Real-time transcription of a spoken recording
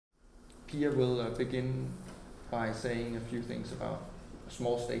Pia will begin by saying a few things about a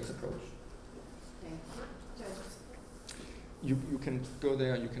small states approach. You can go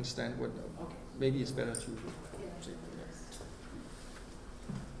there, you can stand with them. Okay. Maybe it's better to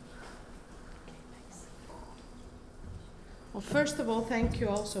Well, first of all, thank you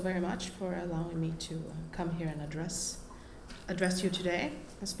all so very much for allowing me to come here and address you today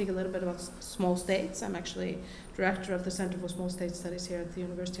and speak a little bit about small states. I'm actually director of the Center for Small State Studies here at the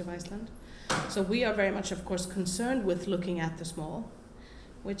University of Iceland. So we are very much, of course, concerned with looking at the small,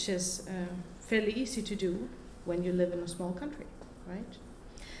 which is fairly easy to do when you live in a small country,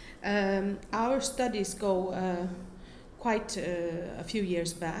 right? Our studies go quite a few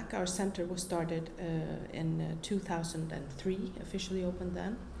years back. Our center was started in 2003, officially opened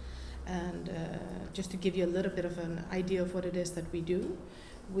then. And just to give you a little bit of an idea of what it is that we do,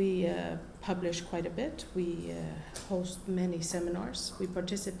 we publish quite a bit. We host many seminars. We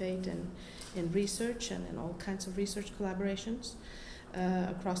participate in research and in all kinds of research collaborations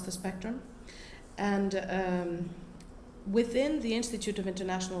across the spectrum. And within the Institute of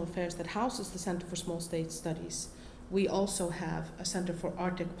International Affairs that houses the Center for Small State Studies, we also have a Center for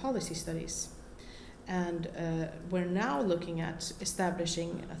Arctic Policy Studies. And we're now looking at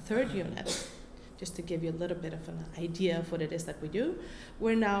establishing a third unit. Just to give you a little bit of an idea of what it is that we do,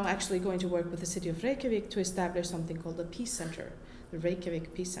 we're now actually going to work with the city of Reykjavik to establish something called the Peace Center, the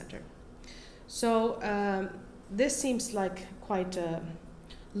Reykjavik Peace Center. So this seems like quite a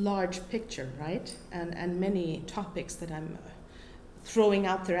large picture, right? And many topics that I'm throwing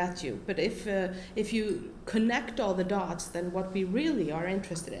out there at you. But if you connect all the dots, then what we really are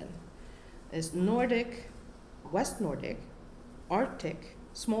interested in is Nordic, West Nordic, Arctic,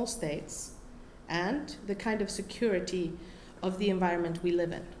 small states, and the kind of security of the environment we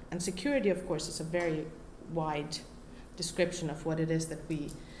live in. And security, of course, is a very wide description of what it is that we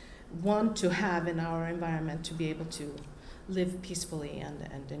want to have in our environment to be able to live peacefully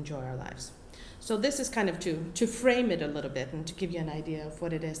and enjoy our lives. So this is kind of to frame it a little bit and to give you an idea of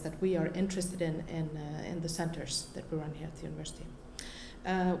what it is that we are interested in the centers that we run here at the university.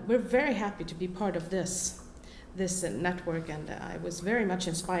 We're very happy to be part of this network, and I was very much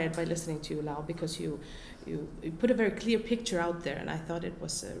inspired by listening to you, Lau, because you put a very clear picture out there, and I thought it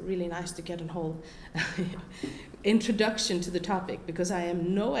was really nice to get a whole introduction to the topic, because I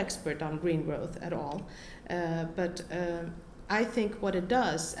am no expert on green growth at all, but I think what it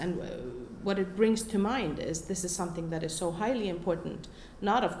does and what it brings to mind is this is something that is so highly important,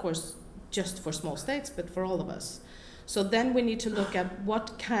 not of course just for small states, but for all of us. So then we need to look at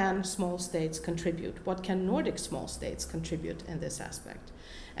what can small states contribute, what can Nordic small states contribute in this aspect.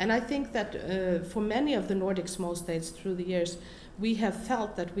 And I think that for many of the Nordic small states through the years, we have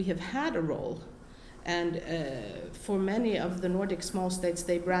felt that we have had a role. And for many of the Nordic small states,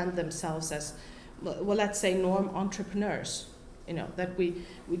 they brand themselves as, well, let's say norm entrepreneurs. You know, that we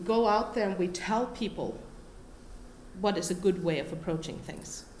go out there and we tell people what is a good way of approaching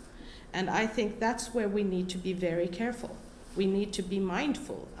things. And I think that's where we need to be very careful. We need to be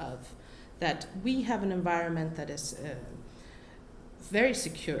mindful of that we have an environment that is very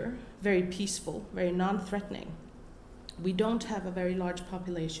secure, very peaceful, very non-threatening. We don't have a very large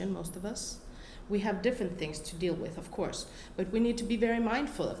population, most of us. We have different things to deal with, of course, but we need to be very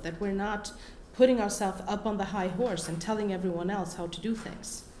mindful of that. We're not putting ourselves up on the high horse and telling everyone else how to do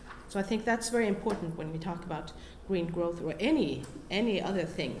things. So I think that's very important when we talk about green growth or any other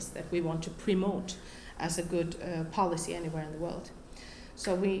things that we want to promote as a good policy anywhere in the world.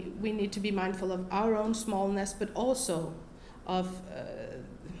 So we need to be mindful of our own smallness, but also of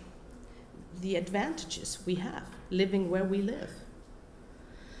the advantages we have living where we live.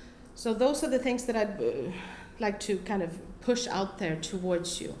 So those are the things that I'd like to kind of push out there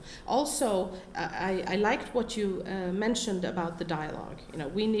towards you. Also, I liked what you mentioned about the dialogue. You know,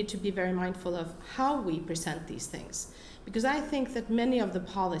 we need to be very mindful of how we present these things, because I think that many of the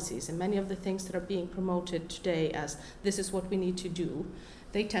policies and many of the things that are being promoted today as this is what we need to do,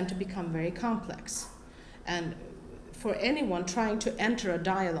 they tend to become very complex. And for anyone trying to enter a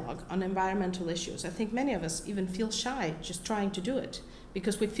dialogue on environmental issues, I think many of us even feel shy just trying to do it,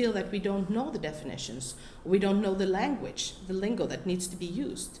 because we feel that we don't know the definitions, or we don't know the language, the lingo that needs to be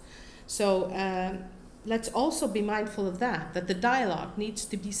used. So let's also be mindful of that the dialogue needs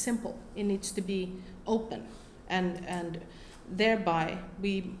to be simple, it needs to be open, and thereby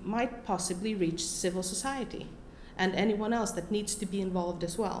we might possibly reach civil society and anyone else that needs to be involved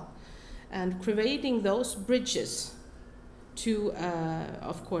as well. And creating those bridges to,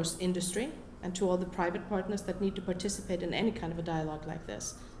 of course, industry, and to all the private partners that need to participate in any kind of a dialogue like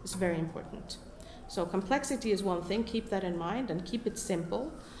this is very important. So complexity is one thing, keep that in mind and keep it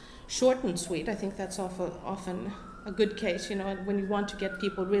simple. short and sweet. I think that's often a good case, you know, when you want to get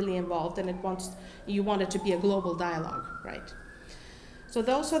people really involved and you want it to be a global dialogue, right? So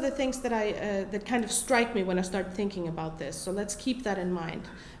those are the things that that kind of strike me when I start thinking about this. So let's keep that in mind.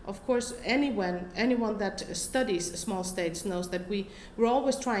 Of course, anyone that studies small states knows that we're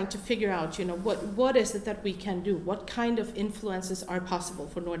always trying to figure out, you know, what is it that we can do? What kind of influences are possible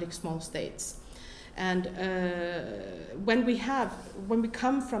for Nordic small states? And when we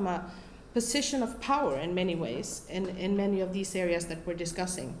come from a position of power in many ways, in many of these areas that we're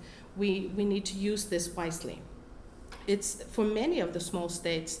discussing, we need to use this wisely. It's, for many of the small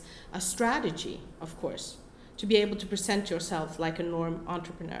states, a strategy, of course, to be able to present yourself like a norm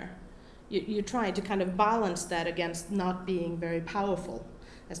entrepreneur. You try to kind of balance that against not being very powerful,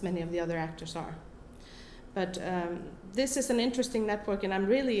 as many of the other actors are. But this is an interesting network, and I'm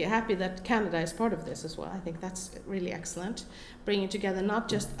really happy that Canada is part of this as well. I think that's really excellent, bringing together not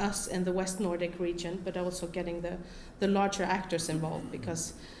just us in the West Nordic region, but also getting the larger actors involved,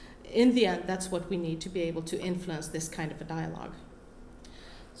 because in the end, that's what we need to be able to influence this kind of a dialogue.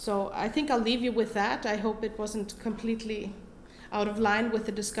 So I think I'll leave you with that. I hope it wasn't completely out of line with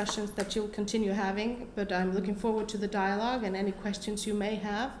the discussions that you'll continue having, but I'm looking forward to the dialogue and any questions you may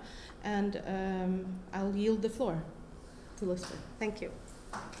have, and I'll yield the floor to Lisbeth. Thank you.